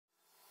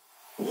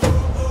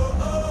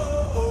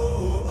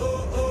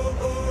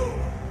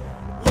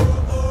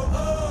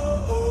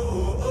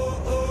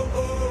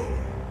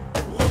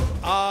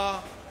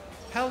Our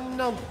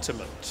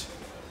penultimate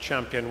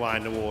Champion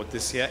Wine Award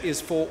this year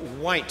is for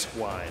white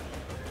wine.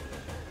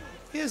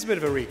 Here's a bit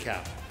of a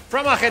recap.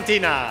 From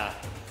Argentina,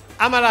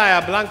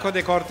 Amalaya Blanco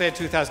de Corte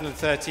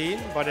 2013,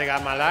 Bodega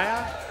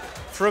Amalaya.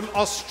 From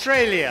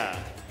Australia,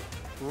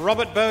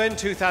 Robert Bowen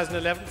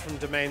 2011 from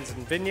Domains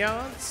and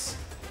Vineyards.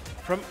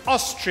 From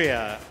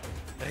Austria,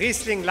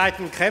 Riesling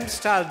Leiten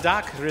Kremstal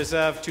Dark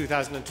Reserve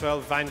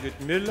 2012, Weingut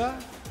Müller.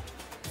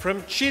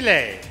 From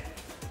Chile,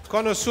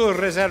 Connoisseur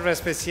Reserve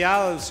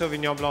Especial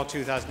Sauvignon Blanc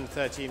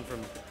 2013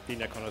 from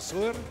Vina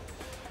Connoisseur.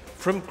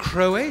 From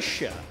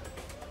Croatia,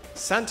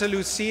 Santa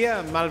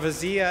Lucia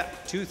Malvasia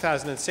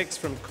 2006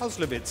 from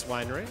Kozlovitz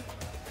Winery.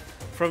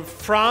 From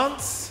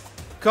France,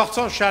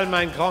 Corton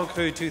Chalmagne Grand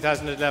Cru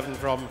 2011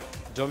 from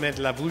Domaine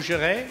de la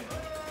Bougerie.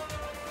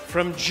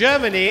 From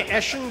Germany,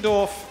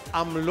 Eschendorf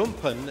am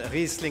Lumpen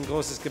Riesling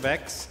Großes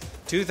Gewächs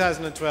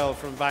 2012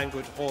 from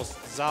Weingut Horst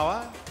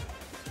Sauer.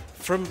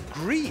 From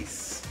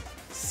Greece,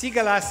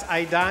 Sigalas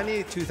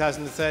Aidani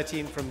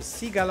 2013 from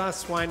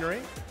Sigalas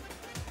Winery.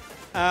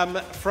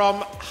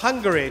 From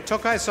Hungary,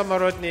 Tokaj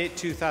Somorodny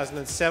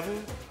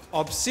 2007,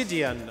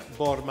 Obsidian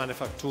Bor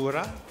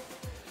Manufactura.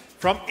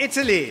 From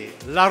Italy,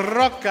 La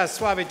Rocca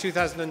Suave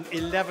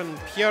 2011,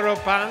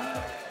 Pieropan.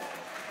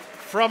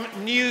 From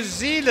New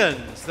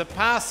Zealand, the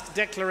Pask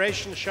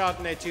Declaration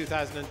Chardonnay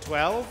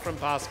 2012 from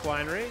Pask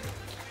Winery.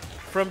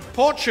 From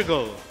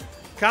Portugal,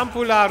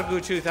 Campolargo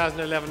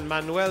 2011,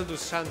 Manuel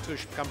dos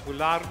Santos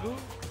Campolargo.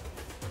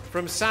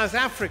 From South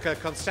Africa,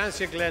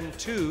 Constancia Glen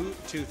 2,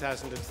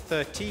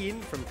 2013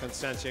 from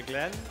Constancia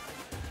Glen.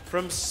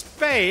 From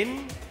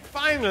Spain,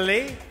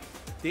 finally,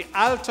 the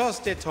Altos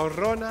de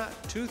Torrona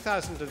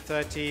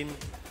 2013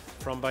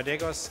 from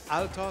Bodegos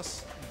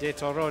Altos de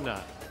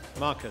Torrona.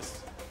 Marcus,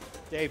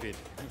 David.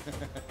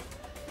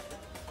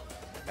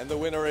 And the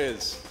winner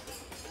is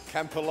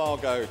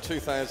Campolargo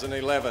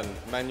 2011,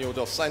 Manuel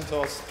dos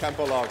Santos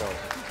Campolargo.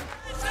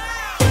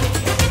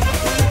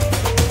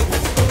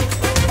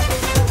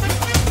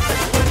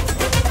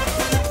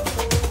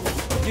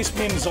 This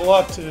means a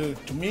lot to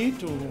me,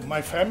 to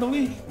my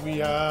family.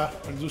 We are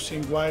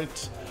producing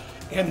white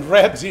and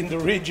reds in the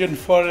region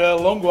for a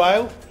long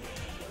while.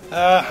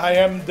 I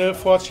am the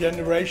fourth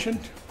generation,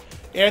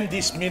 and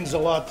this means a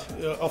lot,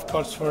 of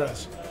course, for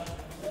us.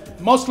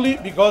 Mostly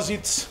because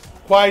it's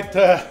quite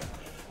a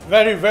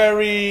very,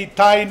 very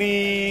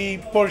tiny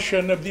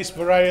portion of this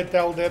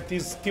varietal that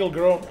is still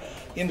grown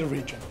in the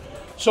region.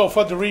 So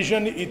for the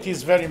region, it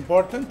is very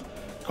important.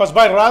 Because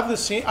by rather,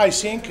 I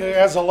think,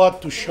 has a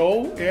lot to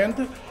show,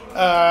 and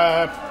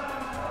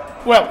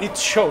well,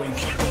 it's showing.